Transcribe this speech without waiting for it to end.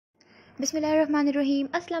Bismillahirrahmanirrahim.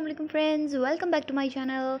 Assalamu alaikum friends. Welcome back to my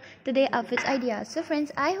channel. Today outfits ideas. So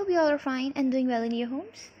friends, I hope you all are fine and doing well in your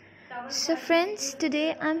homes. So friends,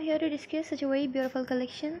 today I'm here to discuss such a very beautiful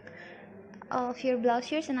collection of your blouse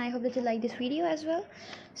shirts, and I hope that you like this video as well.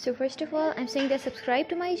 So first of all, I'm saying that subscribe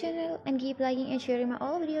to my channel and keep liking and sharing my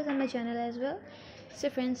all videos on my channel as well. So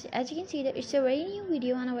friends, as you can see that it's a very new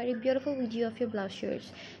video and a very beautiful video of your blouse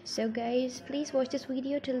shirts. So guys, please watch this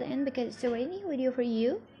video till the end because it's a very new video for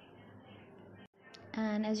you.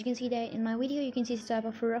 And as you can see that in my video, you can see this type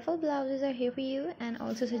of ruffle blouses are here for you, and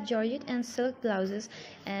also the georgette and silk blouses,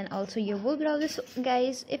 and also your wool blouses. So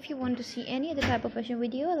guys, if you want to see any other type of fashion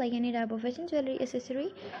video, like any type of fashion jewelry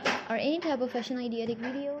accessory or any type of fashion idiotic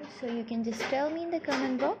video, so you can just tell me in the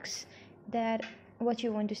comment box that what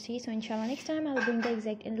you want to see. So inshallah next time I'll bring the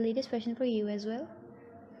exact and the latest fashion for you as well.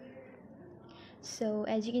 So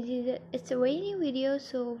as you can see that it's a very new video,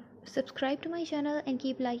 so subscribe to my channel and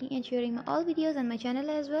keep liking and sharing my all videos on my channel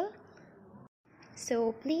as well.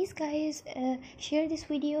 So please guys, share this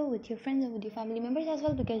video with your friends and with your family members as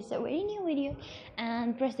well because it's a very new video,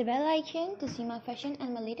 and press the bell icon to see my fashion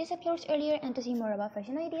and my latest uploads earlier and to see more about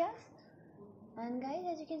fashion ideas. And guys,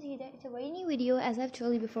 as you can see that it's a very new video, as I've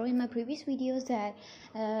told you before in my previous videos that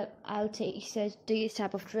I'll take such these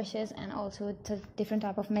type of dresses and also different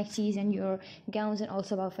type of maxis and your gowns and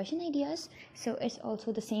also about fashion ideas. So it's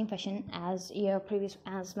also the same fashion as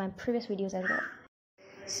my previous videos as well.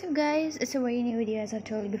 So guys, it's a very new video as I've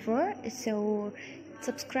told you before, so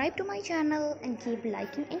subscribe to my channel and keep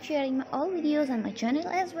liking and sharing my all videos on my channel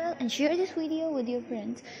as well, and share this video with your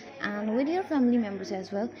friends and with your family members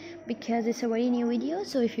as well because it's a very new video.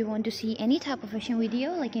 So if you want to see any type of fashion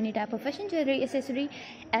video, like any type of fashion jewelry accessory,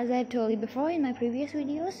 as I've told you before in my previous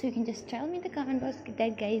videos, so you can just tell me in the comment box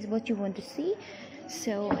that guys what you want to see.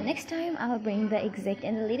 So next time I'll bring the exact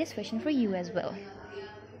and the latest fashion for you as well,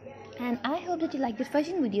 and I hope that you like this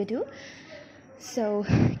fashion video too. So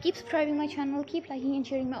keep subscribing my channel, keep liking and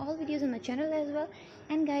sharing my all videos on my channel as well.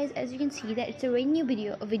 And guys, as you can see that it's a very new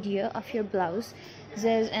video of your blouses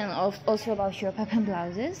and also about your pattern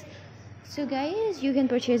blouses. So guys, you can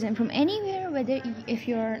purchase them from anywhere, whether if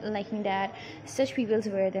you're liking that such people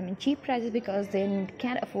wear them in cheap prices because they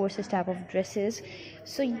can't afford such type of dresses,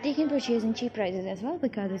 so they can purchase in cheap prices as well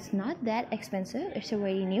because it's not that expensive. It's a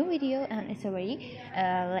very new video and it's a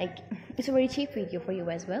very cheap video for you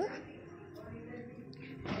as well.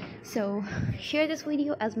 So share this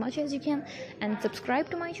video as much as you can and subscribe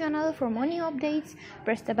to my channel for more new updates.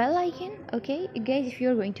 Press the bell icon, okay guys, if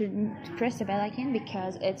you're going to press the bell icon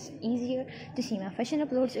because it's easier to see my fashion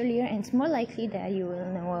uploads earlier, and it's more likely that you will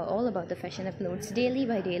know all about the fashion uploads daily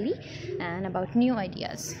by daily and about new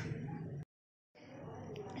ideas.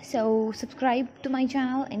 So subscribe to my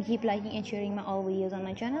channel and keep liking and sharing my all videos on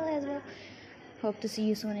my channel as well. Hope to see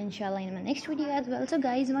you soon inshallah in my next video as well. So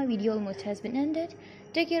guys, my video almost has been ended.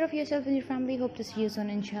 Take care of yourself and your family. Hope to see you soon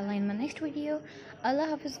inshallah in my next video. Allah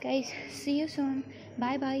Hafiz guys, see you soon.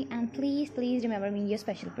 Bye bye, and please remember me in your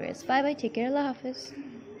special prayers. Bye bye, take care. Allah Hafiz.